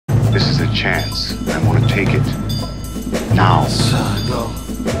This is a chance. I want to take it now. This how I go.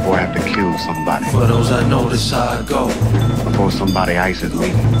 Before I have to kill somebody. For those I know, this how I go. Before somebody ices me.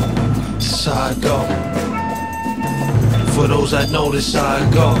 This how I go. For those I know, this how I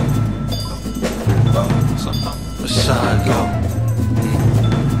go. This how I go.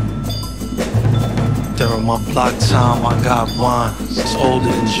 During my block time, I got wine. It's older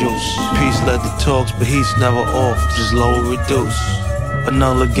than juice. Peace led the talks, but he's never off. Just low reduce.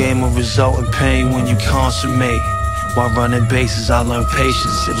 Another game of result and pain when you consummate. While running bases, I learned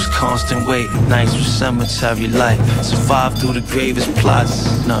patience. It was constant wait. Nights with cemetery life. Survived through the gravest plots.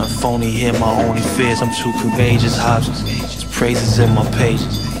 Nothing phony here, my only fears. I'm too courageous. Just praises in my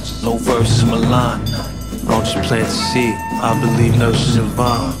pages. No verses malign. I don't just plant the seed. I believe nurses and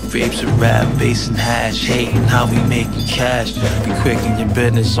vine. Rapes and rap, bass and hash. Hating how we making cash. Be quick in your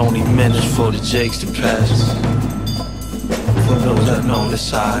business. Only minutes for the jakes to pass. For those that know, this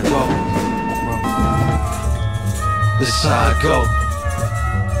how I go. This how I go.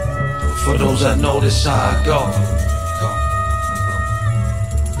 For those that know, this how I go.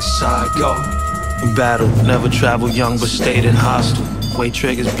 This how I go. In battle, never traveled young but stayed in hostile. Way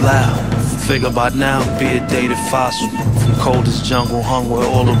triggers blow. Figure by now, be a dated fossil. From coldest jungle hung where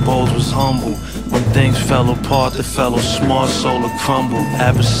all the bows was humble. When things fell apart, the fellow smart solar crumbled.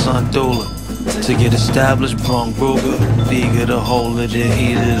 Average son doula. To get established, brung Ruger. Eager to hold it, the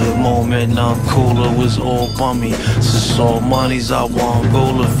heat of the moment. None cooler was all bummy. So all monies, I want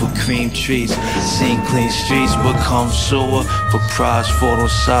ruler for cream trees. Seen clean streets become sewer. For prize for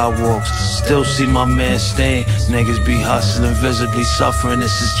those sidewalks. Still see my man stain. Niggas be hustling, visibly suffering.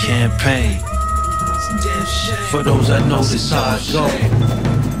 This is campaign. For those that know, this how I go.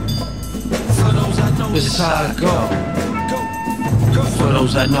 This how I go. For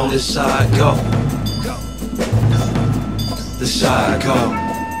those that know, this how I go. This how I go.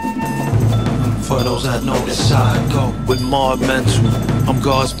 For those that know, this how I go. With more mental, I'm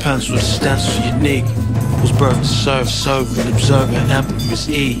God's pencil, stencil unique. Was birthed to serve and observant emperors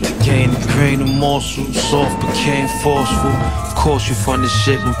eat. To gain and grain of morsel, soft became forceful. Of course you fund this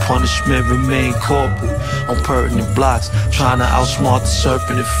shit when punishment remain corporal. On pertinent blocks, trying to outsmart the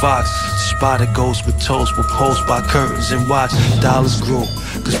serpent and fox. Spotted ghosts with toast, with posts by curtains and watch. Dollars grew,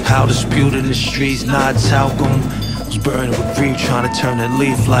 cause powder spewed in the streets, not talcum. Was burning with grief, trying to turn a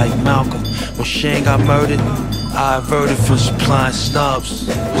leaf like Malcolm. When Shane got murdered, I averted from supplying snubs.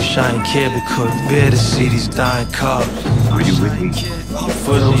 Wish I ain't cared but couldn't bear to see these dying cubs. Are you with me?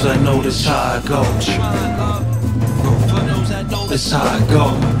 For those that know, this how I go. This how I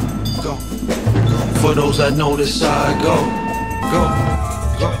go. For those that know, this how I go.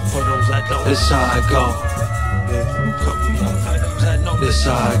 For those that know, this how I go. This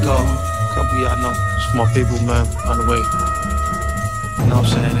how I go. Couple y'all know, it's my people, man, on the way. You know what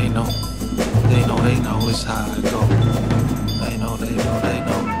I'm saying? They know. They know it's how I go. They know.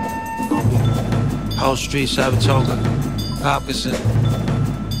 Whole street, Saratoga, Hopkinson.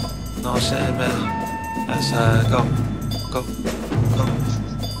 Know what I'm saying, man? That's how I go. Go.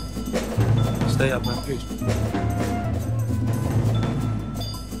 Stay up, man. Peace.